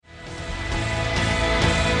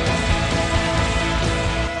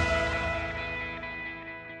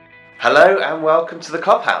Hello and welcome to the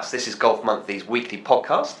Clubhouse. This is Golf Monthly's weekly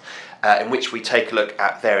podcast in which we take a look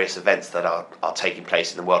at various events that are taking place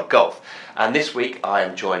in the world of golf. And this week I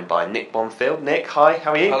am joined by Nick Bonfield. Nick, hi,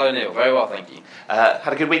 how are you? Hello Neil, very well thank you.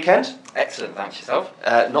 Had a good weekend? Excellent, thanks yourself.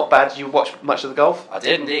 Not bad. Did you watch much of the golf? I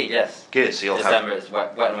did indeed, yes. Good, so you'll December, it's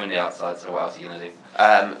wet and windy outside, so what else are you going to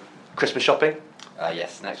have Christmas shopping?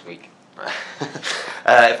 Yes, next week.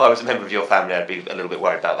 If I was a member of your family, I'd be a little bit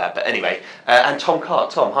worried about that. But anyway, and Tom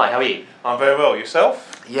Cart. Tom, hi, how are you? I'm very well.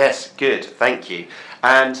 Yourself? Yes, good, thank you.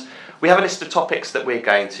 And we have a list of topics that we're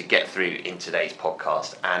going to get through in today's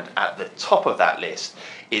podcast. And at the top of that list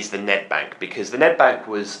is the Nedbank, because the Nedbank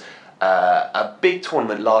was a big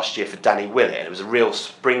tournament last year for Danny Willett, and it was a real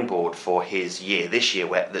springboard for his year this year,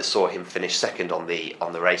 that saw him finish second on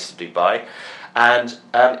the race to Dubai. And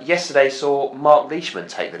yesterday saw Mark Leishman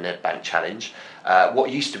take the Nedbank Challenge, what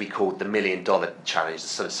used to be called the $1 Million Challenge, the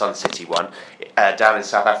sort of Sun City one, down in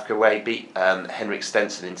South Africa, where he beat Henrik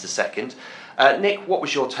Stenson into second. Nick, what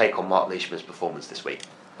was your take on Mark Leishman's performance this week?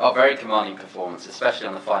 Oh, very commanding performance, especially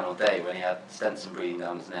on the final day when he had Stenson breathing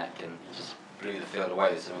down his neck and he just blew the field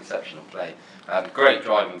away with some exceptional play. Great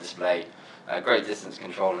driving display, great distance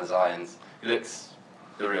control on his irons. He looks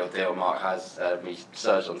the real deal. Mark has he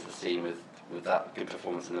surged onto the scene with that good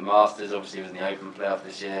performance in the Masters. Obviously he was in the Open playoff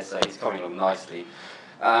this year, so he's coming along nicely.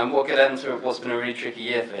 What could end to what's been a really tricky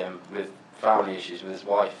year for him with family issues with his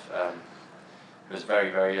wife, who was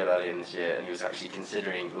very, very ill early in this year, and he was actually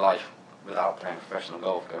considering life without playing professional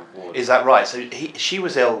golf going forward. Is that right? So she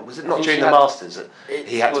was ill, was it not during the Masters that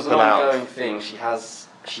he had to pull out? It was an ongoing thing.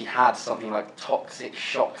 She had something like toxic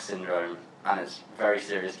shock syndrome, and it's a very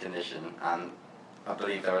serious condition, and I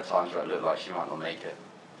believe there were times where it looked like she might not make it.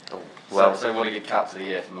 Oh, well, so what a good cap to the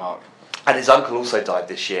year for Mark. And his uncle also died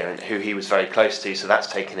this year, and who he was very close to, so that's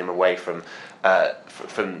taken him away from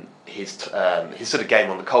his sort of game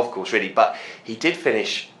on the golf course, really. But he did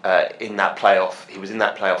finish in that playoff. He was in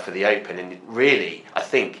that playoff for the Open, and really, I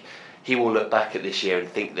think he will look back at this year and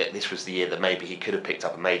think that this was the year that maybe he could have picked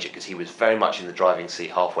up a major, because he was very much in the driving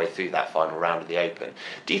seat halfway through that final round of the Open.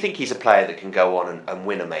 Do you think he's a player that can go on and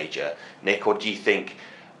win a major, Nick, or do you think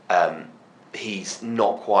he's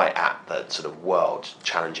not quite at the sort of world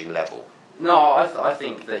challenging level? No, I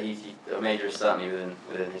think that a major is certainly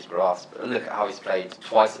within his grasp. Look at how he's played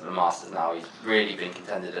twice at the Masters now. He's really been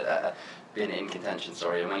been in contention.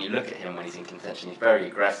 And when you look at him when he's in contention, he's very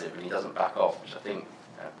aggressive and he doesn't back off, which I think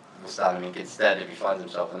will stand him in good stead if he finds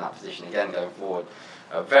himself in that position again going forward.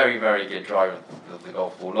 A very, very good driver of the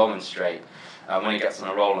golf ball, long and straight. When he gets on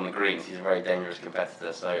a roll on the greens, he's a very dangerous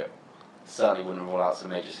competitor. So certainly wouldn't rule out some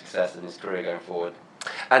major success in his career going forward.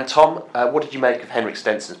 And Tom, what did you make of Henrik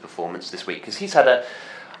Stenson's performance this week? Because he's had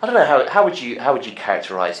I don't know, how would you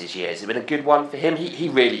characterise his year? Has it been a good one for him? He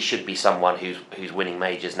really should be someone who's winning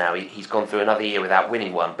majors now. He's gone through another year without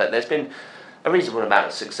winning one, but there's been a reasonable amount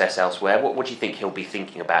of success elsewhere. What do you think he'll be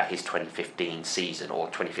thinking about his 2015 season or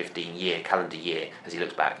 2015 calendar year as he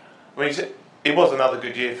looks back? Well, it was another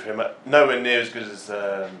good year for him. Nowhere near as good as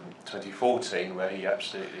 2014, where he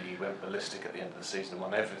absolutely went ballistic at the end of the season and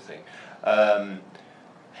won everything.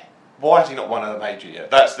 Why has he not won a major yet?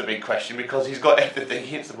 That's the big question, because he's got everything.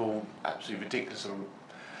 He hits the ball absolutely ridiculous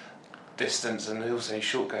distance, and also his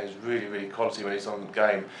short game is really, really quality when he's on the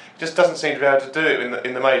game. He just doesn't seem to be able to do it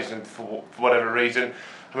in the majors, and for whatever reason.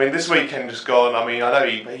 I mean, this weekend just gone. I mean, I know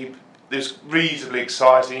it was reasonably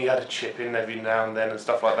exciting. He had a chip in every now and then and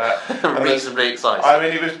stuff like that. Reasonably exciting. I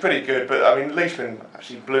mean, it was pretty good, but I mean, Leishman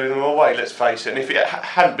actually blew them away. Let's face it. And if it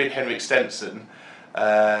hadn't been Henrik Stenson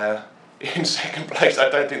in second place, I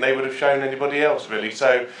don't think they would have shown anybody else really.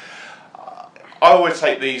 So I always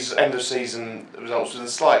take these end of season results with a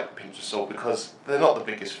slight pinch of salt, because they're not the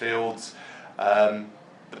biggest fields.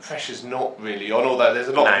 The pressure's not really on, although there's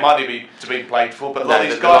a lot of money to be played for. But a lot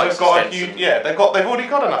of these guys have got a huge, they've already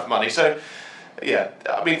got enough money. So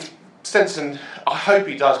I mean, Stenson, I hope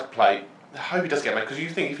he does play. I hope he does get a major, because you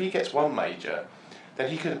think if he gets one major,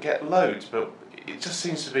 then he could get loads. But it just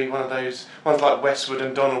seems to be one of those ones like Westwood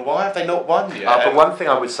and Donald. Why have they not won yet? But one thing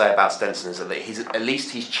I would say about Stenson is that at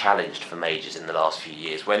least he's challenged for majors in the last few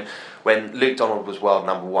years. When Luke Donald was world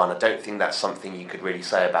number one, I don't think that's something you could really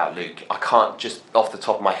say about Luke. I can't, just off the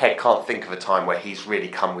top of my head, can't think of a time where he's really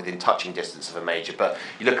come within touching distance of a major. But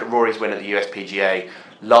you look at Rory's win at the USPGA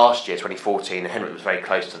last year, 2014, and Henrik was very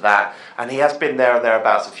close to that, and he has been there or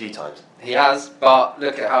thereabouts a few times. He has, but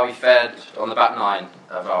look at how he fared on the back nine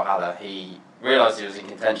of Valhalla. He realised he was in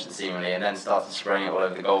contention seemingly, and then started spraying it all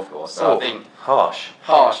over the golf course. So I think harsh,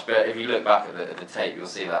 but if you look back at the tape, you'll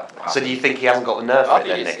see that happen. So do you think he hasn't got the nerve for it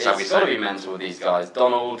then, Nick? It's got to be mental with these guys.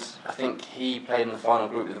 Donald, I think he played in the final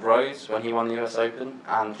group with Rose when he won the US Open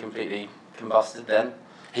and completely combusted then.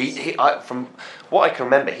 From what I can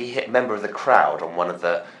remember, he hit a member of the crowd on one of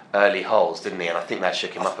the early holes, didn't he? And I think that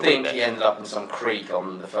shook him up a little bit. I think he ended up in some creek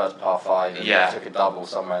on the first par 5 and took a double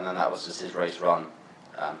somewhere, and then that was just his race run.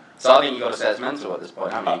 So I think you've got to say it's mental at this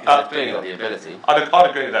point, haven't you? Because they've clearly got the ability. I'd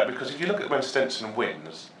agree with that, because if you look at when Stenson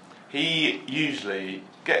wins, he usually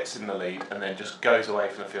gets in the lead and then just goes away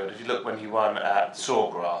from the field. If you look when he won at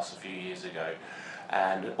Sawgrass a few years ago,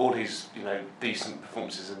 and all his decent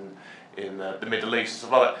performances in the Middle East and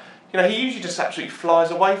stuff like that, he usually just absolutely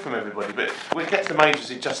flies away from everybody. But when it gets to the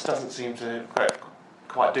majors, it just doesn't seem to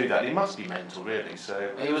quite do that. And he must be mental, really.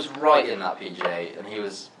 So he was right in that PGA, and he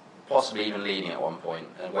was possibly even leading at one point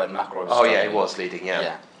when McIlroy was he was leading,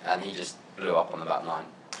 yeah, and he just blew up on the back 9,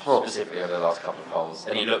 specifically over the last couple of holes,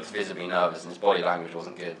 and he looked visibly nervous, and his body language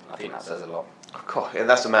wasn't good. I think that says a lot. Oh, God, and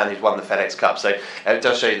that's the man who's won the FedEx Cup, so it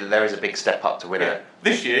does show you that there is a big step up to win it.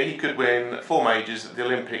 This year he could win 4 majors at the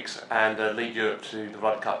Olympics and lead Europe to the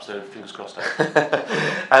Ryder Cup, so fingers crossed.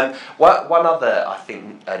 And one other, I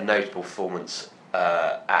think, notable performance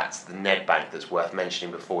at the Nedbank that's worth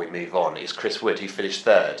mentioning before we move on is Chris Wood, who finished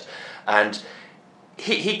 3rd, and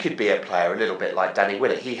he could be a player a little bit like Danny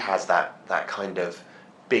Willett. He has that kind of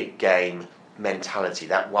big game mentality,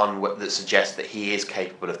 that one that suggests that he is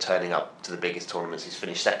capable of turning up to the biggest tournaments. He's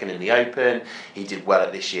finished 2nd in the Open, he did well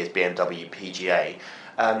at this year's BMW PGA,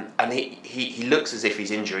 and he looks as if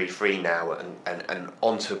he's injury free now and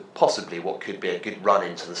onto possibly what could be a good run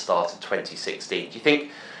into the start of 2016. Do you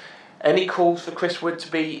think any calls for Chris Wood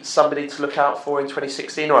to be somebody to look out for in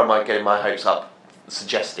 2016, or am I getting my hopes up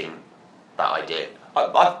suggesting that idea?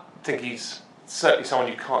 I think he's certainly someone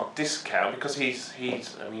you can't discount, because he's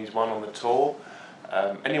won on the tour.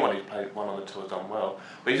 Anyone who's won on the tour has done well,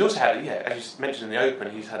 but he's also had, as you mentioned in the Open,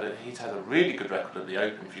 he's had a really good record at the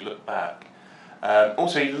Open if you look back.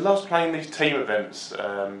 Also, he loves playing these team events.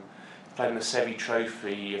 He played in the Seve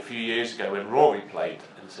Trophy a few years ago when Rory played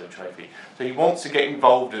in the Seve Trophy. So he wants to get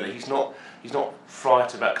involved in it. He's not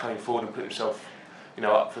frightened about coming forward and putting himself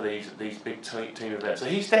up for these big team events. So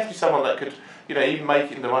he's definitely someone that could even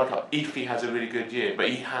make it in the Ryder Cup if he has a really good year. But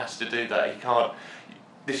he has to do that. He can't.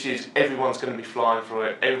 This year everyone's going to be flying for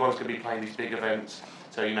it. Everyone's going to be playing these big events.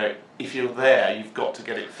 So if you're there, you've got to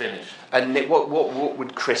get it finished. And Nick, what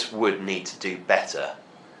would Chris Wood need to do better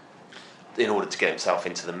in order to get himself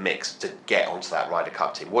into the mix to get onto that Ryder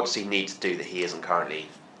Cup team? What does he need to do that he isn't currently?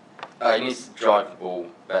 He needs to drive the ball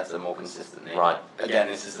better, more consistently. Right. Again,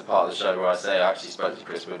 this is the part of the show where I say I actually spoke to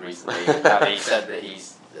Chris Wood recently, and he said that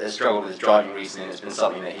he's struggled with his driving recently, and it's been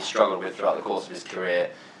something that he's struggled with throughout the course of his career.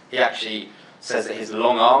 He actually says that his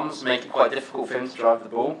long arms make it quite difficult for him to drive the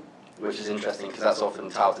ball, which is interesting because that's often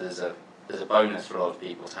touted as a bonus for a lot of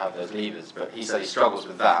people to have those levers, but he said he struggles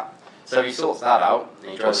with that. So he sorts that out.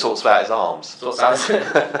 And he sorts out his arms? Sorts out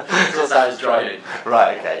his driving.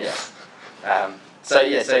 Right, okay. Yeah. So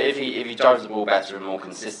if he drives the ball better and more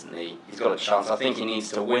consistently, he's got a chance. I think he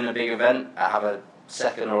needs to win a big event, have a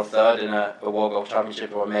 2nd or a 3rd in a World Golf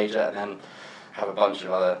Championship or a major, and then have a bunch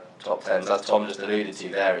of other top 10s. As Tom just alluded to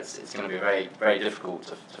there, it's going to be very, very difficult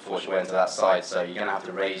to force your way into that side, so you're going to have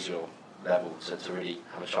to raise your level to really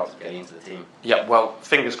have a chance of getting into the team. Yeah, well,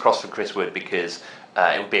 fingers crossed for Chris Wood, because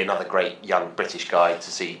it would be another great young British guy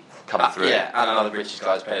to see come through. Yeah, and another British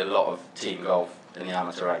guy who's played a lot of team golf in the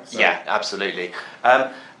amateur ranks. So. Yeah, absolutely.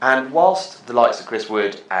 And whilst the likes of Chris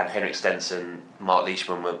Wood and Henrik Stenson, Mark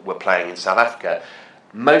Leishman were playing in South Africa,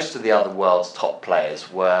 most of the other world's top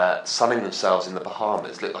players were sunning themselves in the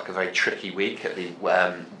Bahamas. It looked like a very tricky week at the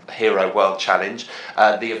Hero World Challenge,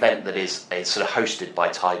 the event that is sort of hosted by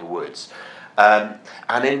Tiger Woods.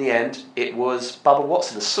 And in the end, it was Bubba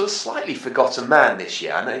Watson, a sort of slightly forgotten man this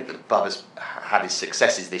year. I know that Bubba's had his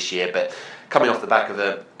successes this year, but coming off the back of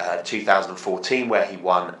the 2014 where he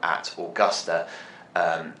won at Augusta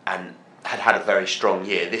and had a very strong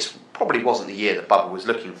year, this probably wasn't the year that Bubba was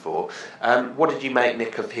looking for. What did you make,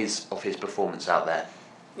 Nick, of his performance out there?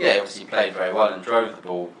 Yeah, obviously he played very well and drove the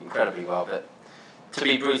ball incredibly well, but to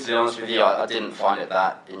be brutally honest with you, I didn't find it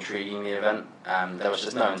that intriguing, the event. There was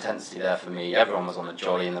just no intensity there for me. Everyone was on a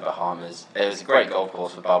jolly in the Bahamas. It was a great golf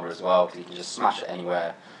course for Bubba as well, because he can just smash it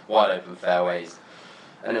anywhere, wide open fairways.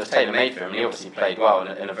 And it was tailor-made for him, and he obviously played well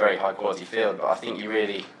in a very high-quality field, but I think you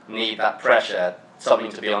really need that pressure,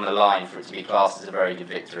 something to be on the line for it to be classed as a very good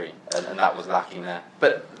victory, and that was lacking there.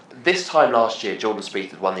 But this time last year, Jordan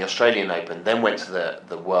Spieth had won the Australian Open, then went to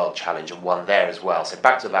the World Challenge and won there as well. So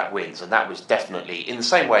back-to-back wins, and that was definitely, in the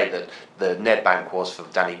same way that the Nedbank was for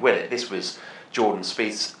Danny Willett, this was Jordan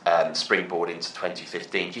Spieth's springboard into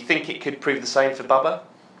 2015. Do you think it could prove the same for Bubba?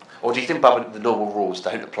 Or do you think Bubba, the normal rules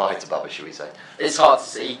don't apply to Bubba, should we say? It's hard to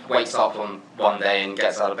see. He wakes up on one day and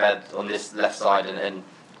gets out of bed on this left side and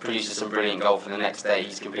produces some brilliant golf, and the next day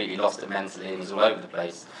he's completely lost it mentally and he's all over the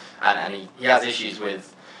place. And he has issues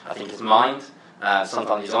with, I think, his mind.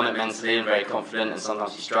 Sometimes he's on it mentally and very confident, and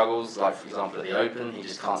sometimes he struggles. Like, for example, at the Open, he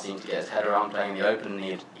just can't seem to get his head around playing the Open,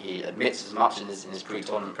 and he admits as much in his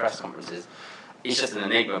pre-tournament press conferences. He's just an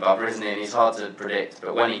enigma, Bubba, isn't he? And he's hard to predict,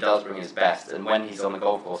 but when he does bring his best, and when he's on the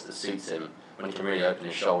golf course that suits him, when he can really open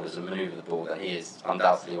his shoulders and manoeuvre the ball, then he is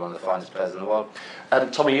undoubtedly one of the finest players in the world.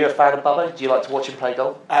 Tom, are you a fan of Bubba? Do you like to watch him play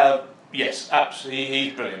golf? Yes, absolutely.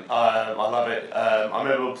 He's brilliant. I love it. I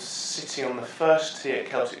remember sitting on the first tee at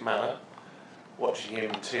Celtic Manor, watching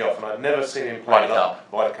him tee off, and I'd never seen him play Ryder Cup.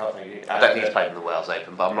 Ryder Cup, thank you. I don't think he's played in the Wales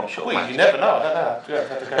Open, but I'm not sure. Well, you never know. I don't know. You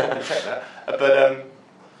have to go and check that. But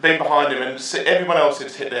being behind him, and everyone else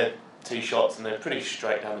had hit their tee shots, and they're pretty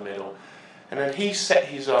straight down the middle. And then he set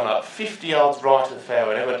his on up 50 yards right of the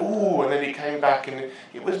fairway, and it went, ooh, and then he came back, and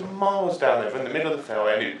it was miles down there in the middle of the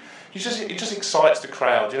fairway, and it just excites the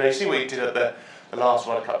crowd. You know, you see what he did at the last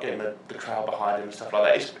Ryder Cup, getting the crowd behind him and stuff like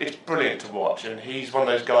that. It's brilliant to watch, and he's one of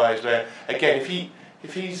those guys where, again,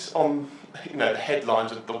 if he's on, you know, the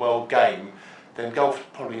headlines of the world game, then golf's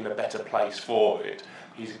probably in a better place for it.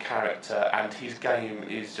 He's a character, and his game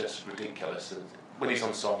is just ridiculous. And when he's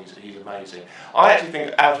on song, he's amazing. I actually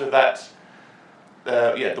think out of that,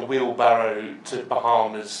 the wheelbarrow to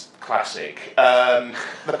Bahamas classic,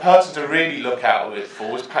 the person to really look out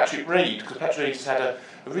for was Patrick Reed, because Patrick Reed has had a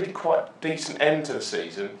really quite decent end to the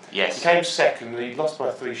season. Yes. He came second, and he lost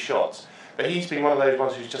by 3 shots. But he's been one of those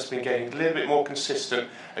ones who's just been getting a little bit more consistent.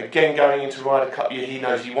 Again, going into Ryder Cup year, he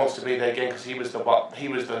knows he wants to be there again because he was the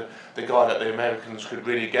guy that the Americans could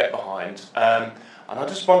really get behind. And I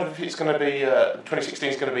just wonder if it's going to be 2016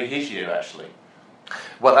 is going to be his year actually.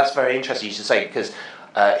 Well, that's very interesting you should say, because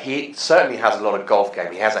he certainly has a lot of golf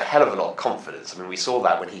game. He has a hell of a lot of confidence. I mean, we saw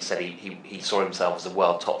that when he said he saw himself as a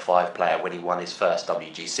world top 5 player when he won his first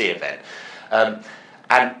WGC event.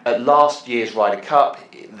 And at last year's Ryder Cup,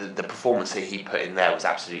 the performance that he put in there was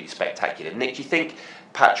absolutely spectacular. Nick, do you think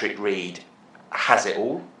Patrick Reed has it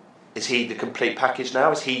all? Is he the complete package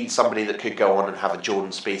now? Is he somebody that could go on and have a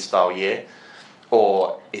Jordan Spieth style year?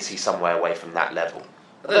 Or is he somewhere away from that level?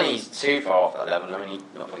 I don't think he's too far off that level. I mean, he's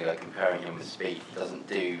not probably like comparing him with Spieth.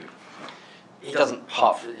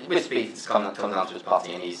 With Spieth, it's comes down to his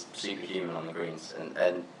putting, and he's superhuman on the greens.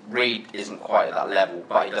 And Reed isn't quite at that level,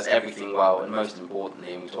 but he does everything well. And most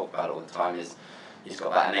importantly, and we talk about it all the time, is he's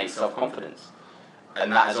got that innate self-confidence.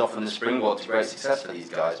 And that is often the springboard to great success for these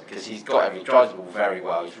guys, because he drives the ball very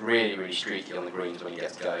well. He's really, really streaky on the greens when he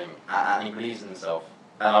gets going, and he believes in himself.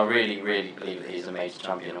 And I really, really believe that he's a major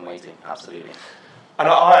champion and waiting. Absolutely. And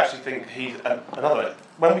I actually think he's another.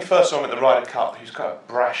 When we first saw him at the Ryder Cup, he was quite a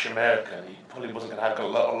brash American. He probably wasn't going to have a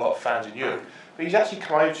lot of fans in Europe. But he's actually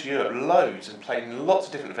come over to Europe loads and played in lots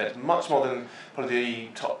of different events, much more than probably the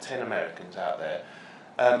top 10 Americans out there.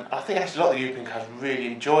 I think actually a lot of the European guys really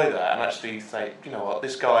enjoy that and actually think, you know what,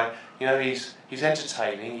 this guy, you know, he's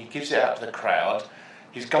entertaining, he gives it out to the crowd.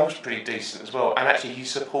 His golf's pretty decent as well, and actually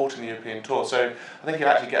he's supporting the European Tour, so I think he'll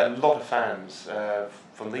actually get a lot of fans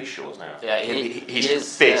from these shores now. Yeah,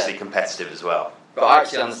 he's fiercely competitive as well. But I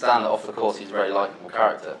actually understand that off the course he's a very likeable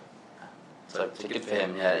character. So good for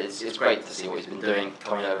him. Yeah, it's great to see what he's been doing,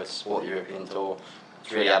 coming over to support the European Tour.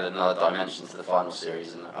 It's really added another dimension to the final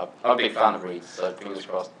series, and I'm a big fan of Reed, so fingers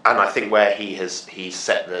crossed. And I think where he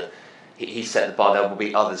set the bar, there will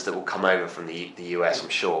be others that will come over from the US, I'm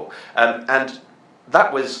sure. And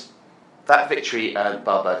that victory earned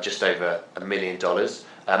Bubba just over $1 million.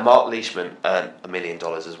 Mark Leishman earned $1 million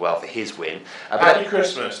as well for his win. Happy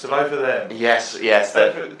Christmas to both of them. Yes.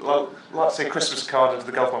 I'd like to see a Christmas card into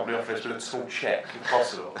the Golf Company office with a small cheque, if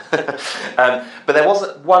possible. But there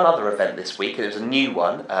was one other event this week, and it was a new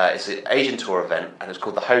one. It's an Asian Tour event, and it's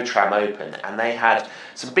called the Ho Tram Open. And they had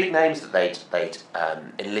some big names that they'd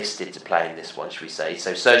enlisted to play in this one, should we say.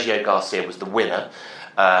 So Sergio Garcia was the winner.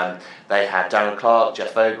 They had Darren Clark,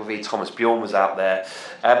 Jeff Ogilvy, Thomas Bjorn was out there.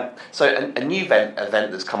 So a new event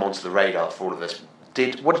that's come onto the radar for all of us.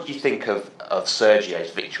 What did you think of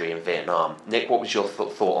Sergio's victory in Vietnam? Nick, what was your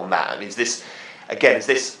thought on that? I mean, is this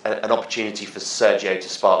an opportunity for Sergio to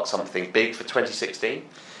spark something big for 2016?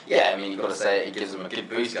 Yeah, I mean, you've got to say it gives him a good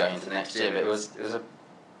boost going into next year, but it was a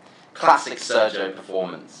classic Sergio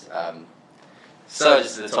performance.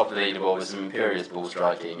 surges to the top of the leaderboard with some imperious ball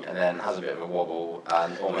striking, and then has a bit of a wobble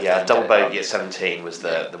and almost. Yeah, double bogey at 17 was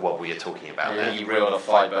the wobble you're talking about. Yeah, he reeled off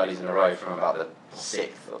 5 birdies in a row from about the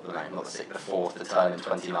 6th, not the 6th, the 4th to turn in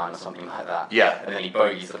 29 or something like that. Yeah. And then he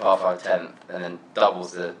bogeys the par 5 10th, and then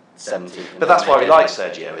doubles the 17th. But that's why we like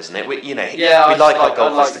Sergio, isn't it? We like our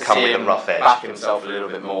golfers to come with a rough edge. Back himself a little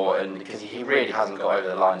bit more, and because he really hasn't got over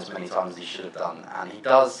the line as many times as he should have done, and he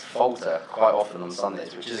does falter quite often on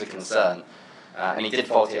Sundays, which is a concern. And he did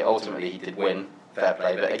falter it. Ultimately, he did win. Fair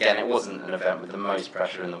play, but again, it wasn't an event with the most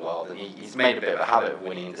pressure in the world, and he's made a bit of a habit of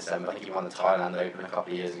winning in December. I think he won the Thailand Open a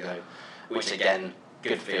couple of years ago, which again,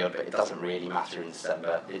 good field, but it doesn't really matter in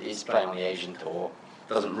December. He's playing on the Asian Tour,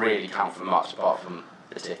 doesn't really count for much apart from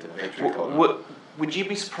the tick of the victory. Would you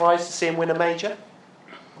be surprised to see him win a major?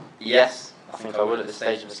 Yes, I think I would at this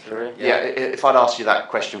stage of his career. Yeah, if I'd asked you that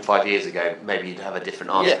question 5 years ago, maybe you'd have a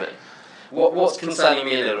different answer. Yeah. But What's concerning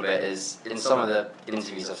me a little bit is, in some of the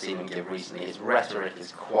interviews I've seen him give recently, his rhetoric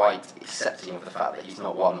is quite accepting of the fact that he's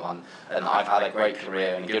not won one, and I've had a great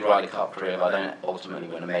career and a good Ryder Cup career, but I don't ultimately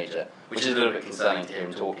win a major, which is a little bit concerning to hear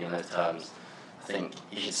him talking in those terms. I think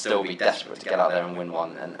he should still be desperate to get out there and win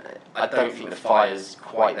one, and I don't think the fire's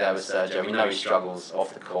quite there with Sergio. We know he struggles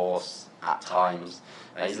off the course at times,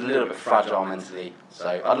 he's a little bit fragile mentally,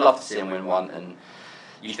 so I'd love to see him win one, and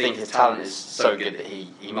you think his talent is so good that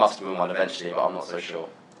he must win one eventually, but I'm not so sure.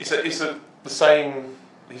 He's in the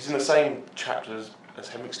same chapter as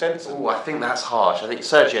Henrik Stenson. I think that's harsh. I think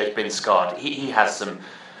Sergio's been scarred. He has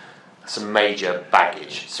some major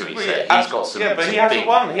baggage, so we say. He's got some. Yeah, but he hasn't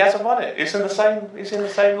won. He hasn't won it. It's in the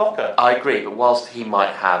same locker. I agree, but whilst he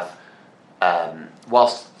might have,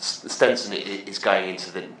 whilst Stenson is going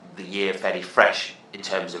into the year fairly fresh in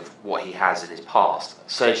terms of what he has in his past,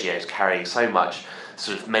 Sergio's carrying so much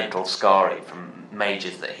sort of mental scarring from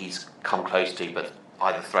majors that he's come close to but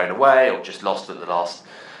either thrown away or just lost at the last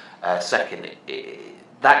second.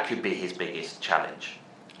 That could be his biggest challenge.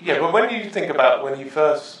 Yeah, but when you think about when he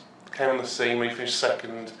first came on the scene, when he finished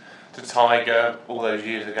second to Tiger all those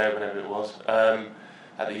years ago, whenever it was,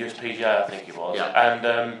 at the USPGA I think it was,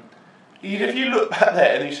 and if you look back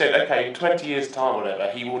there and you said, okay, in 20 years' time or whatever,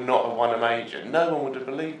 he will not have won a major, no one would have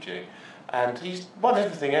believed you. And he's won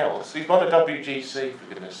everything else. He's won a WGC, for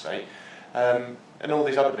goodness sake, and all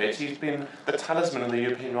these other bits. He's been the talisman of the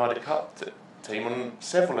European Ryder Cup team on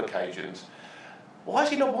several occasions. Why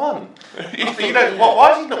has he not won?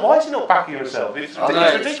 Why is he not backing himself? It's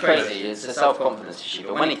ridiculous. It's crazy. It's a self-confidence issue.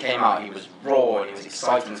 But when he came out, he was raw and he was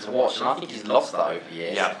exciting to watch. And I think he's lost that over the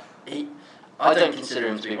years. Yeah. I don't consider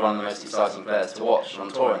him to be one of the most exciting players to watch on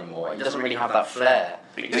tour anymore. He doesn't really have that flair.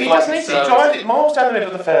 He doesn't. He drives it miles down the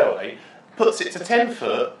middle of the fairway, puts it to 10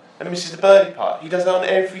 foot and misses the birdie putt. He does that on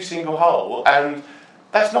every single hole, and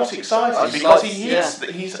that's not exciting because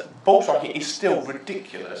his ball striking is still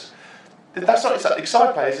ridiculous. That's not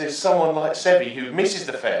exciting players. There's someone like Sevi who misses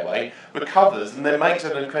the fairway, recovers, and then makes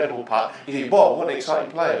an incredible putt. You think, "Wow, what an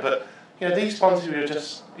exciting player!" But these ones who are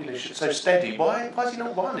just so steady. Why has he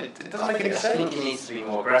not won? It doesn't make any sense. I think he needs to be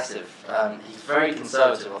more aggressive. He's very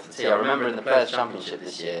conservative off the tee. I remember in the Players' Championship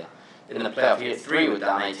this year, in the playoff, he hit 3 with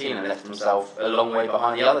down 18 and left himself a long way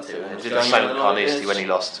behind the other two. And did the same Carnoustie when he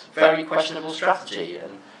lost. Very questionable strategy,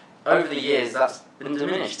 and over the years that's been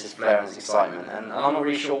diminished, his flair and his excitement, and I'm not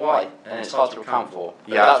really sure why, and it's hard to account for.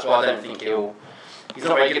 But that's why I don't think he's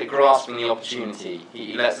not very good at grasping the opportunity.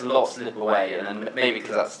 He lets a lot slip away, and then maybe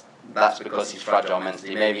because that's because he's fragile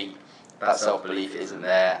mentally, maybe that self-belief isn't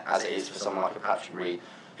there as it is for someone like a Patrick Reed.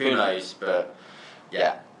 Who knows, but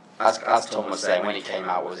yeah. As Tom was saying, when he came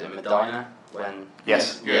out, was it Medina?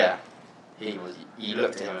 Yes. Yeah. You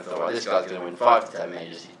looked at him and thought, well, this guy's going to win 5 to 10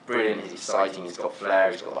 majors. He's brilliant, he's exciting, he's got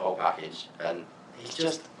flair, he's got the whole package. And he's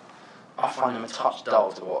just, I find him a touch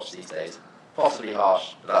dull to watch these days. Possibly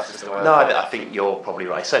harsh, but that's just the way. No, I think you're probably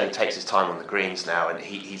right. He certainly takes his time on the greens now, and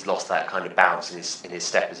he's lost that kind of bounce in his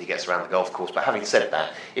step as he gets around the golf course. But having said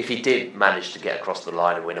that, if he did manage to get across the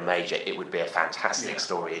line and win a major, it would be a fantastic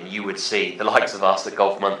story, and you would see the likes of us at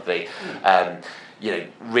Golf Monthly,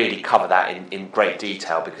 really cover that in great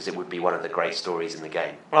detail, because it would be one of the great stories in the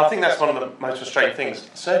game. Well, I think that's one of the most frustrating things.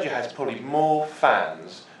 Sergio has probably more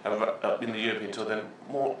fans in the European Tour than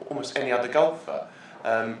almost any other golfer.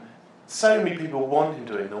 So many people want him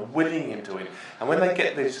to win, they're willing him to win, and when they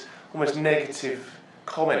get these almost negative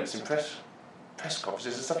comments in press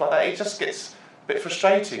conferences and stuff like that, it just gets a bit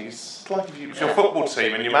frustrating. It's like if it's your football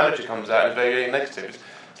team and your manager comes out and is very negative.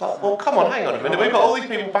 It's like, well, come on, hang on a minute, we've got all these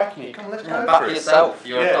people backing you. Come on, let's go back for it. yourself.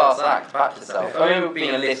 You're a class act. Back yourself. I remember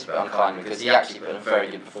being a little bit unkind because he actually put in a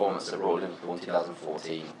very good performance at Royal Liverpool in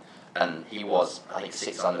 2014, and he was, I think,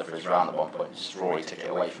 6 under for his round at one point. Just Rory took it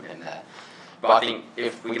away from him there. But I think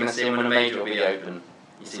if we're going to see him win a major, it'll be the Open.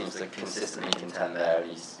 He seems to consistently contend there,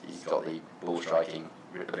 and he's got the ball striking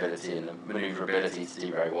ability and the manoeuvrability to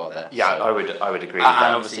do very well there. Yeah, so, I would agree with and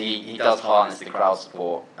that. obviously he does harness the crowd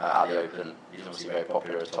support at the Open. He's obviously very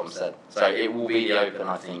popular, as Tom said. So it will be the Open,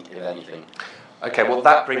 I think, if anything. Okay, well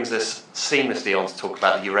that brings us seamlessly on to talk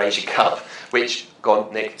about the Eurasia Cup, which, go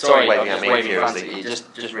on, Nick, Sorry, waving I'm at just me waving furiously.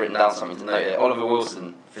 frantically. Just written down something to note here. Oliver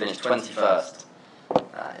Wilson finished 21st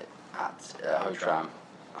at Hotram.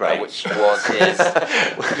 Great. Which was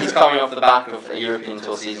he's coming off the back of a European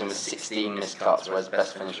Tour season with 16 missed cuts, whereas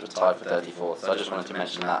best finish was tied for 34th. So I just wanted to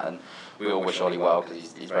mention that, and we all wish Ollie well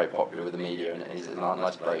because he's very popular with the media and he's a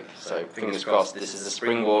nice bloke. So fingers crossed, this is the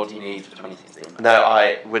springboard he needs for 2016. No,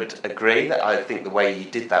 I would agree. I think the way he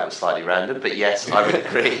did that was slightly random, but yes, I would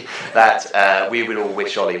agree that we would all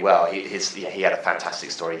wish Ollie well. He had a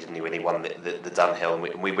fantastic story, didn't he, when he won the Dunhill,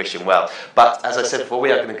 and we wish him well. But as I said before,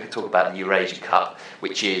 we are going to talk about the Eurasia Cup,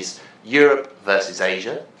 which is Europe versus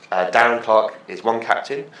Asia. Darren Clark is one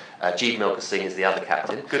captain, Jeev Milker Singh is the other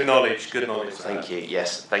captain. Good knowledge. Thank you,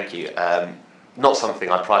 yes, thank you. Not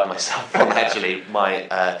something I pride myself on, actually,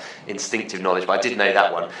 my instinctive knowledge, but I did know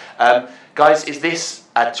that one. Guys, is this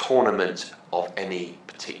a tournament of any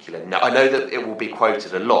particular... Now, I know that it will be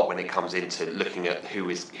quoted a lot when it comes into looking at who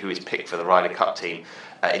is picked for the Ryder Cup team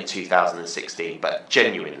in 2016, but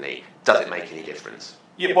genuinely, does it make any difference?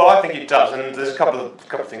 Yeah, well, I think it does, and there's a couple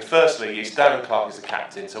of things. Firstly, it's Darren Clark is the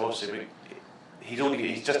captain, so obviously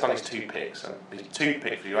he's just done his two picks, and his two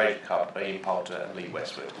picks for the Eurasia Cup are Ian Poulter and Lee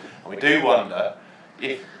Westwood. And we do wonder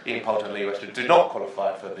if Ian Poulter and Lee Westwood do not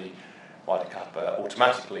qualify for the Ryder Cup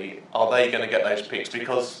automatically, are they going to get those picks?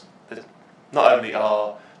 Because not only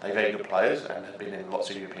are they very good players and have been in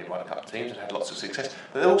lots of European Ryder Cup teams and had lots of success,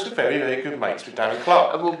 but they're also very, very good mates with Darren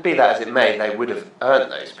Clark. Well, be that as it may, they would have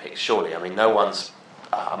earned those picks, surely. I mean, no one's...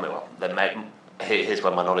 here's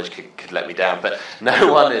where my knowledge could let me down, but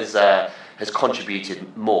no one has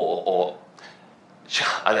contributed more, or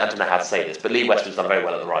I don't know how to say this, but Lee Westwood's done very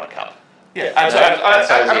well at the Ryder Cup. Yeah, and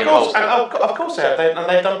of course they have, and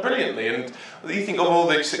they've done brilliantly. And you think of all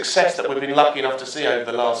the success that we've been lucky enough to see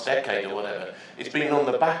over the last decade or whatever, it's been on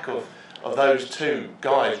the back of those two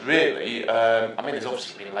guys, really. I mean, there's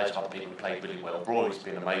obviously been loads of other people who played really well. Rory's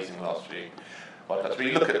been amazing the last few Ryder Cups. But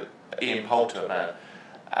you look at Ian Poulter, man,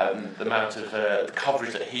 the amount of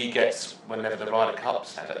coverage that he gets whenever the Ryder Cup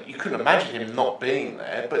stands out. You couldn't imagine him not being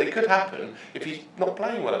there, but it could happen if he's not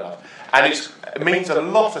playing well enough. And it means a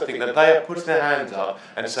lot, I think, that they are putting their hands up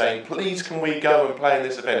and saying, please can we go and play in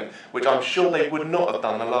this event, which I'm sure they would not have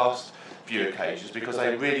done the last few occasions, because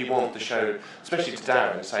they really want to show, especially to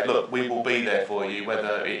Darren, and say, look, we will be there for you,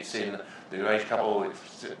 whether it's in the Eurasia Cup or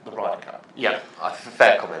it's the Ryder Cup. Yeah,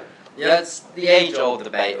 fair comment. Yeah, it's the age-old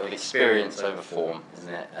debate of experience over form, isn't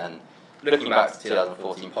it? And looking back to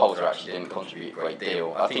 2014, Poulter actually didn't contribute a great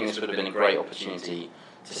deal. I think this would have been a great opportunity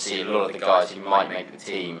to see a lot of the guys who might make the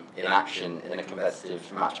team in action in a competitive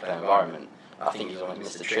match play environment. I think he's almost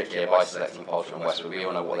missed the trick here by selecting Poulter and Westwood. We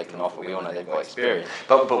all know what they can offer. We all know they've got experience.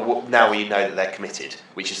 But now we know that they're committed,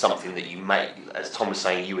 which is something that you may, as Tom was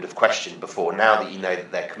saying, you would have questioned before. Now that you know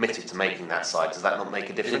that they're committed to making that side, does that not make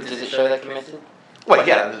a difference? Does it show they're committed? Well,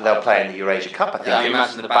 yeah, they'll play in the Eurasia Cup, I think. Yeah, I mean,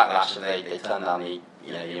 imagine the backlash if they turn down the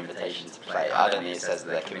invitation to play. I don't think it says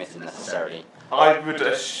that they're committed necessarily. I would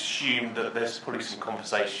assume that there's probably some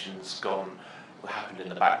conversations happened in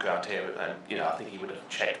the background here, and I think he would have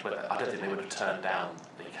checked whether. I don't think they would have turned down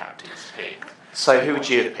the captain's pick. So who would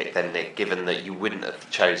you have picked then, Nick, given that you wouldn't have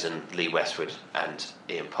chosen Lee Westwood and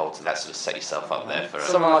Ian Poulter? That sort of set yourself up there for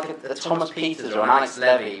someone like a Thomas Peters or an Alex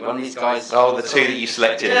Levy, one of these guys. Oh, the two that you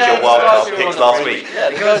selected as your wildcard picks last week.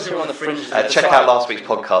 Yeah, the guys who are on the fringes. Check out last week's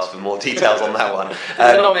podcast for more details on that one.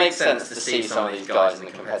 Does it not make sense to see some of these guys in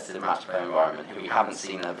a competitive match play environment who we haven't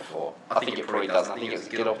seen there before? I think it probably does. I think it was a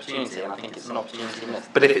good opportunity, and I think it's an opportunity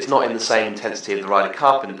missed. But if it's not in the same intensity of the Ryder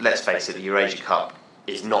Cup, and let's face it, the Eurasia Cup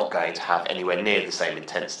is not going to have anywhere near the same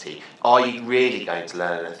intensity, are you really going to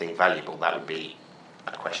learn anything valuable? That would be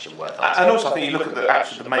a question worth asking. And also, I think you look at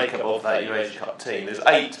the makeup of that Eurasia Cup team. There's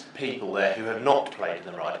 8 people there who have not played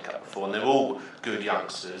in the Ryder Cup before, and they're all good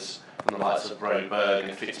youngsters from the likes of Broberg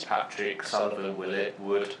and Fitzpatrick, Sullivan, Willett,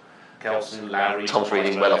 Wood, Kelson, Lowry. Tom's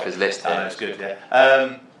reading well off his list there. That's good,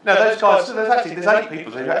 yeah. No, those guys. So there's 8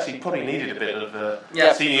 people who actually probably needed a bit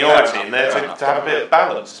of seniority in there to have a bit of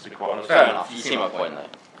balance. To be quite honest. Fair enough. You see my point,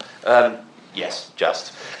 though. Yes,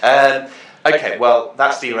 just. Okay, well,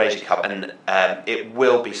 that's the Eurasia Cup, and it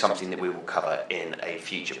will be something that we will cover in a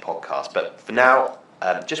future podcast. But for now,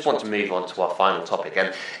 just want to move on to our final topic.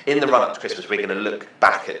 And in the run-up to Christmas, we're going to look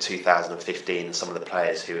back at 2015 and some of the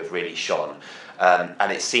players who have really shone.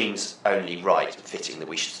 And it seems only right and fitting that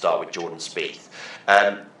we should start with Jordan Spieth.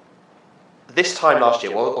 This time last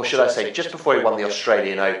year, or should I say just before he won the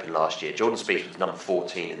Australian Open last year, Jordan Spieth was number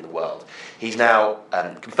 14 in the world. He's now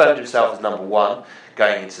confirmed himself as number 1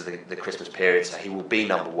 going into the Christmas period, so he will be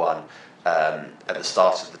number 1 at the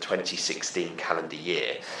start of the 2016 calendar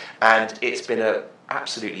year. And it's been an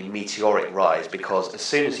absolutely meteoric rise, because as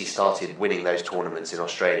soon as he started winning those tournaments in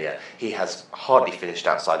Australia, he has hardly finished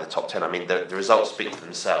outside the top 10. I mean, the results speak for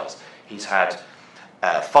themselves. He's had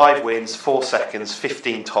 5 wins, 4 seconds,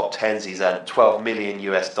 15 top 10s. He's earned $12 million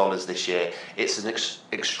this year. It's an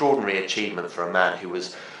extraordinary achievement for a man who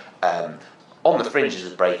was on the fringes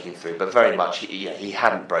of breaking through, but very much he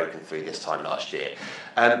hadn't broken through this time last year.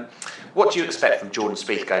 What do you expect from Jordan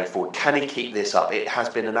Spieth going forward? Can he keep this up? It has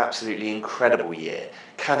been an absolutely incredible year.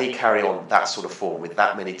 Can he carry on that sort of form with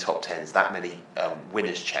that many top 10s, that many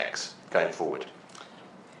winners' checks going forward?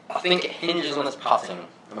 I think it hinges on his putting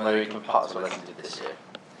and whether he can putt as well as he did this year.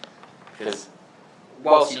 Because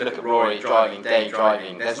whilst you look at Rory driving, Dave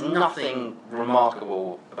driving, there's nothing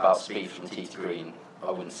remarkable about Spieth from tee to green,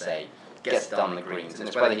 I wouldn't say. Gets done the greens, and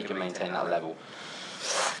it's whether he can maintain that level.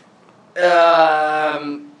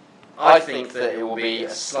 I think that it will be a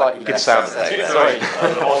slightly less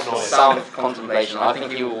successful. Sound of contemplation. I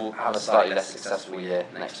think he will have a slightly less successful year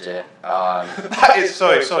next year. That is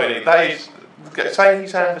sorry, Nick. That is saying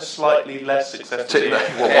he's having a slightly less successful year.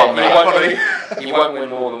 He won't win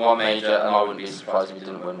more than one major, and I wouldn't be surprised if he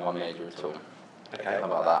didn't win one major at all. Okay, how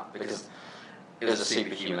about that? Because it was a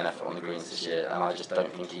superhuman effort on the greens this year, and I just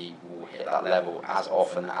don't think he will hit that level as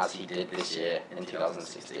often as he did this year in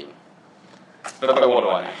 2016. But what do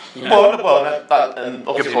I know? You know?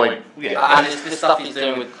 Well, good point. Yeah. And it's the stuff he's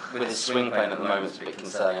doing with his swing playing at the moment is a bit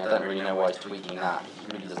concerning. I don't really know why he's tweaking that. He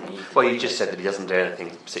really doesn't need to. Well, you just said that he doesn't do anything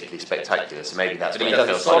particularly spectacular, so maybe that's but where he does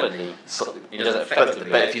it solidly. He does it effectively.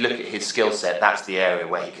 But if you look at his skill set, that's the area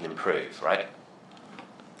where he can improve, right?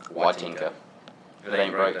 Why tinker? If it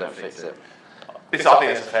ain't broke, don't fix it. I think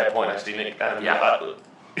that's a fair point, actually, Nick.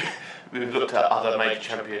 We've looked at other major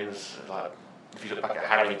champions, like if you look back at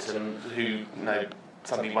Harrington, who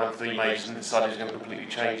suddenly won 3 majors and decided he was going to completely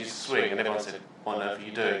change his swing, and everyone said, "What on earth are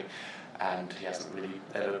you doing?" And he hasn't really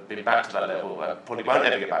ever been back to that level. Probably won't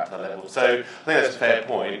ever get back to that level. So I think that's a fair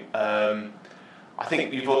point. I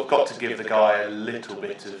think you've got to give the guy a little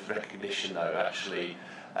bit of recognition, though, actually,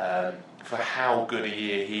 for how good a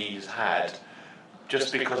year he's had.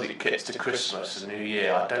 Just because it gets to Christmas and New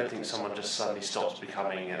Year, I don't think someone just suddenly stops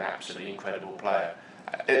becoming an absolutely incredible player.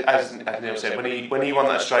 As Neil said, when he won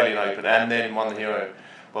that Australian Open and then won the Hero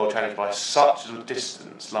World Challenge by such a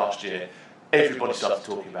distance last year, everybody started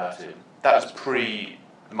talking about him. That was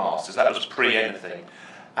pre-Masters, that was pre-anything.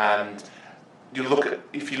 And if you look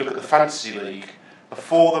at the Fantasy League,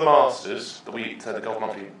 before the Masters, the Golf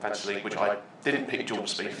Monthly Fantasy League, which I didn't pick Jordan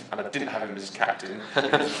Spieth, and I didn't have him as captain.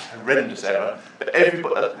 It was a horrendous error. But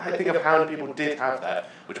I think of how many people did have that,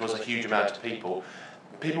 which was a huge amount of people.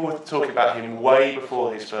 People were talking about him way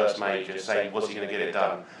before his first major, saying, was he going to get it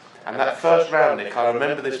done? And that first round, Nick, I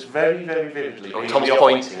remember this very, very vividly. Tom's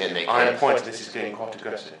pointing at Nick. I am pointing, this is getting quite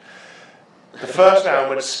aggressive. The first round,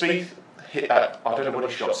 when Spieth hit that, I don't know what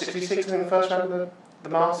he shot, 66 in the first round of the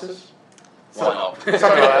Masters? Why not? Something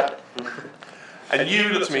like that. And you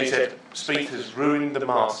looked at me and said, Spieth has ruined the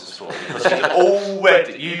Masters for me.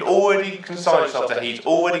 Because you'd already consigned yourself that he's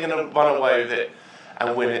already going to run away with it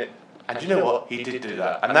and win it. And you know what? He did do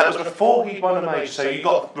that. And that was before he'd won a major, so you've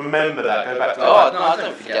got to remember that. Go back to that. Oh, no, I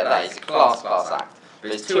don't forget that. It's a class act. But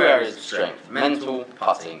there's 2 areas of strength, mental,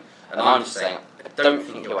 putting. And I'm just saying, I don't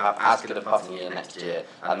think he'll have as good a putting year next year.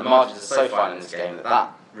 And the margins are so fine in this game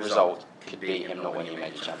that result could be him not winning a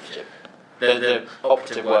major championship. The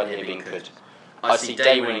operative word here being could. I see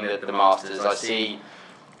Day winning the Masters. I see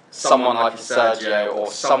someone like a Sergio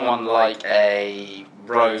or someone like a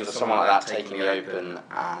Rose or someone like that taking the Open, and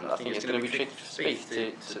I think it's going to be tricky for Spieth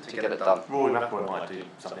to get it done. Rory McIlroy might do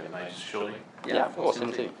something in the majors, surely. Yeah, of course,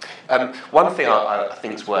 him too. One thing I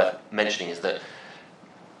think is worth mentioning is that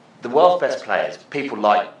the world's best players, people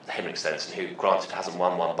like Henrik Stenson, who granted hasn't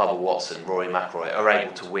won one, Bubba Watson, Rory McIlroy, are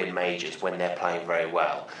able to win majors when they're playing very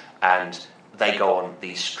well. And they go on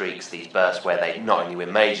these streaks, these bursts where they not only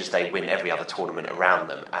win majors, they win every other tournament around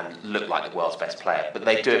them and look like the world's best player. But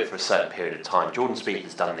they do it for a certain period of time. Jordan Spieth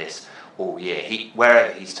has done this all year.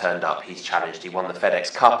 Wherever he's turned up, he's challenged. He won the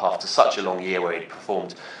FedEx Cup after such a long year where he'd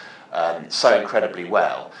performed so incredibly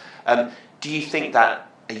well. Do you think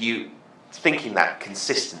that, are you thinking that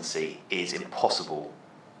consistency is impossible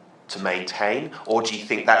to maintain, or do you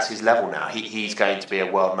think that's his level now? He's going to be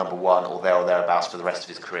a world number one or thereabouts for the rest of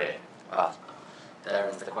his career?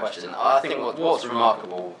 There's the question. I think what's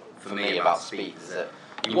remarkable for me about Spieth is that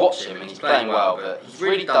you watch him and he's playing well, but he's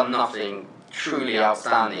really done nothing truly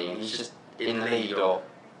outstanding. He's just in the lead or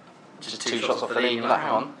just 2 shots off the lead. And you're like,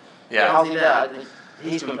 hang on, how's he there?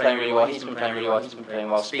 He's been playing really well. He's been playing really well. He's been playing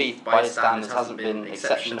well. Spieth, by his standards, hasn't been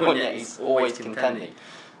exceptional yet. He's always contending.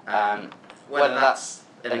 Whether that's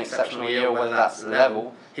an exceptional year or whether that's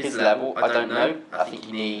his level, I don't know. I think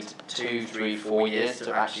you need 2, 3, 4 years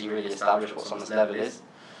to actually really establish what someone's level is.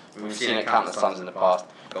 We've seen it countless times in the past.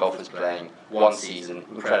 Golfers playing one season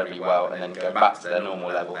incredibly well and then go back to their normal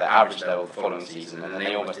level, their average level the following season, and then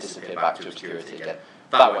they almost disappear back to obscurity again.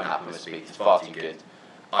 That won't happen with Spieth. He's far too good.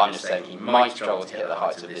 I'm just saying he might struggle to hit the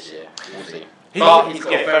heights of this year. We'll see. But he's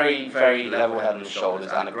got a very, very level head on his shoulders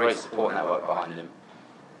and a great support network behind him,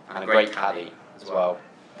 and a great caddy as well.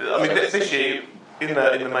 I mean, this year in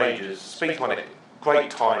the majors, Spieth won it. Great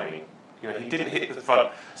timing. He didn't hit the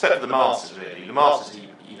front, except for the Masters. Really, the Masters, he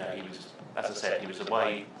was, as I said, he was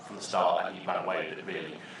away from the start and he ran away with it.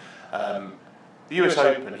 Really, the US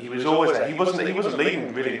Open, he was always there. He wasn't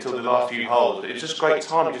leading really until the last few holes. It was just great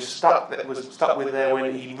timing. Just stuck with there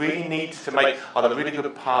when he really needed to make either a really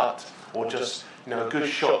good putt or just a good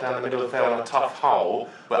shot down the middle of the fairway on a tough hole,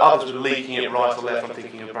 where others were leaking it right or left. I'm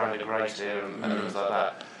thinking of Brandon Grace here and things like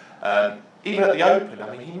that. Even at the Open, I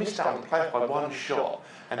mean, he missed out on the playoff by 1 shot,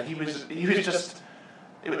 and he was just.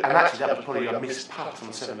 And actually, that was probably a missed putt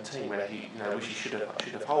on 17, where which he should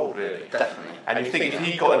have holed really. Definitely. And you think if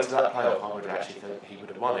he got into that playoff, I would actually think he would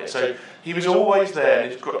have won it. So he was always there.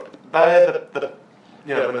 And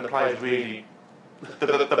they're when the players really.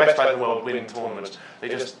 The best players in the world win tournaments. They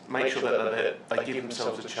just make sure that they give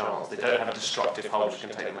themselves a chance. They don't have destructive holes that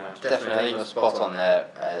can take them out. Definitely, I think you're spot on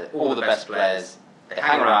there. All the best players, they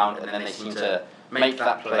hang around and then they seem to make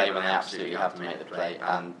that play when they absolutely have to make the play.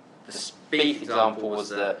 And the Spieth example was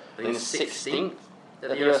the 16th at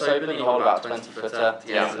the US Open. He holed about a 20-footer to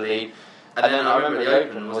get into the lead. And then I remember the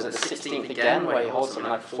Open, was it the 16th again, where he holds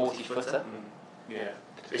something like a 40-footer? Yeah.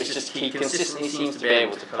 It's just he consistently seems to be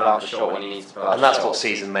able to pull out the shot when he needs to pull out And the that's shot. what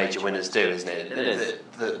season major winners do, isn't it? It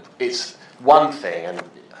is. It's one thing, and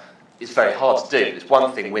it's very hard to do. It's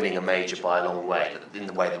one thing winning a major by a long way, in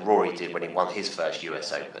the way that Rory did when he won his first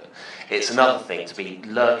US Open. It's another thing to be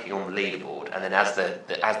lurking on the leaderboard, and then as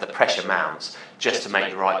the pressure mounts, just to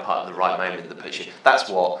make the right putt at the right moment that puts you. That's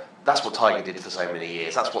what Tiger did for so many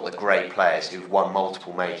years. That's what the great players who've won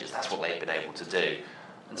multiple majors. That's what they've been able to do.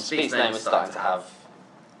 And Spieth's name is starting to have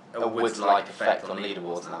a Woods-like effect on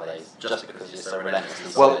leaderboards nowadays, just because he's so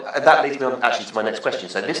relentless. Well, that leads me on actually to my next question.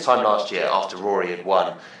 So this time last year, after Rory had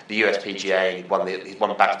won the US PGA, he'd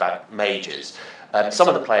won back-to-back majors, some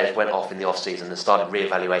of the players went off in the off-season and started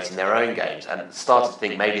re-evaluating their own games and started to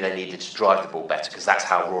think maybe they needed to drive the ball better, because that's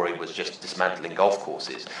how Rory was just dismantling golf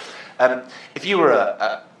courses. If you were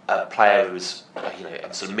a player who was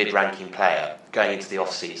a sort of mid-ranking player going into the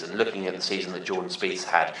off-season, looking at the season that Jordan Spieth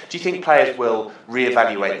had, do you think players will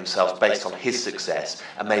re-evaluate themselves based on his success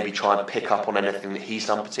and maybe try and pick up on anything that he's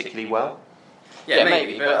done particularly well? Yeah,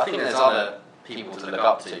 maybe, but I think there's other people to look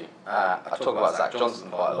up to. I talk about Zach Johnson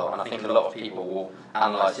quite a lot, and I think a lot of people will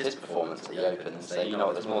analyse his performance at the Open and say,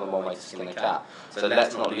 there's more than one way to skin a cat, so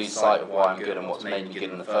let's not lose sight of why I'm good and what's made me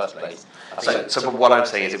good in the first place. So what I'm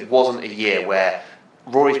saying is it wasn't a year where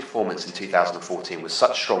Rory's performance in 2014 was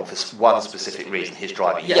such strong for one specific reason, his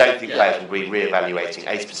driving. You don't think players will be re-evaluating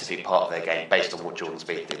a specific part of their game based on what Jordan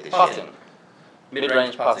Spieth did this year? Putting.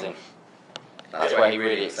 Mid-range putting. That's where he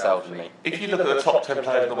really excelled for me. If you look at the top 10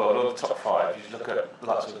 players in the world, or the top 5, you look at the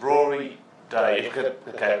likes of Rory, Day,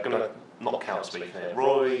 I'm going to not count Spieth here.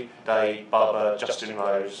 Rory, Day, Bubba, Justin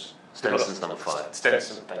Rose. Stenson's number 5.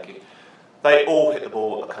 Stenson, thank you. They all hit the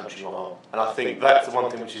ball a country mile. And I think that's the one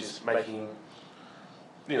thing which is making...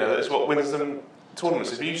 that's what wins them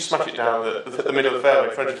tournaments. If you smash it down the middle of the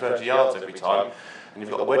fairway, 30 yards every time, and you've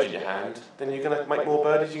got a wedge in your hand, then you're going to make more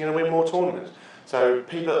birdies, you're going to win more tournaments. So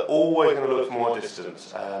people are always going to look for more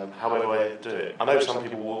distance, however way they do it. I know some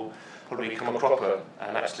people will probably come a cropper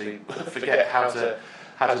and actually forget how to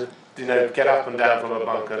get up and down from a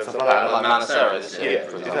bunker and stuff like that. Like Manasera this year,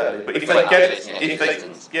 for example. Exactly. But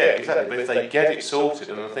if they get it sorted,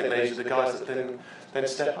 and I think these are the guys that then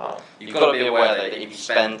step up. You've got to be aware that if you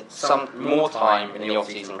spend some more time in the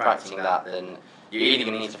off-season practicing that, then you're either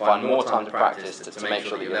going to need to find more time to practice to make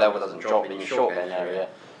sure that your level doesn't drop in your short game area,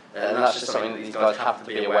 and that's just something that these guys have to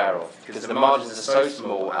be aware of, because the margins are so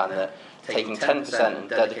small, and taking 10% and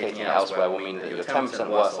dedicating it elsewhere will mean that you're 10%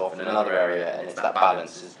 worse off in another area, and it's that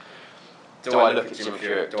balance. Do I look at Jim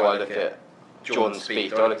Furyk? Do I look at Jordan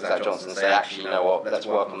Spieth, do I look at Zach Johnson and say, actually, you know what, let's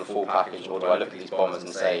work on the full package, or do I look at these bombers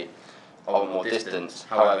and say, I want more distance?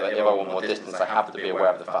 However, if I want more distance, I have to be aware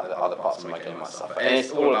of the fact that other parts of my game might suffer. And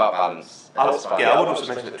it's all about balance. I would also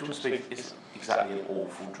mention that Jordan Spieth is exactly an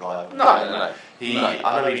awful driver. No. I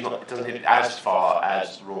know he doesn't hit it as far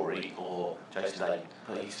as Rory or Jason Day,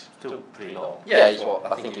 but he's still pretty long. Yeah,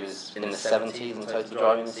 I think he was in the 70s in total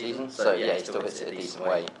driving this season, so yeah, he still hits it a decent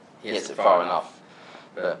way. He hits it far enough.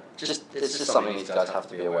 But it's just something these guys have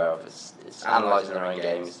to be aware of. It's analysing their own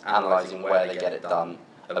games, analysing where they get it done,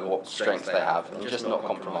 and what strengths they have, and just not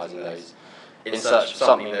compromising those in search of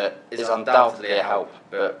something that is undoubtedly a help,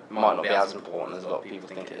 but might not be as important as a lot of people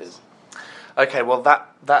think it is. Okay, well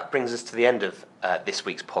that brings us to the end of this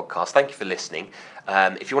week's podcast. Thank you for listening.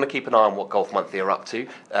 If you want to keep an eye on what Golf Monthly are up to,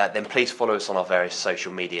 then please follow us on our various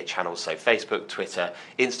social media channels, so Facebook, Twitter,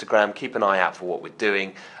 Instagram. Keep an eye out for what we're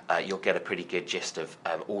doing. You'll get a pretty good gist of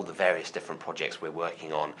all the various different projects we're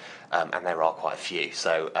working on, and there are quite a few.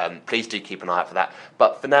 So please do keep an eye out for that.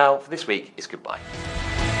 But for now, for this week, it's goodbye.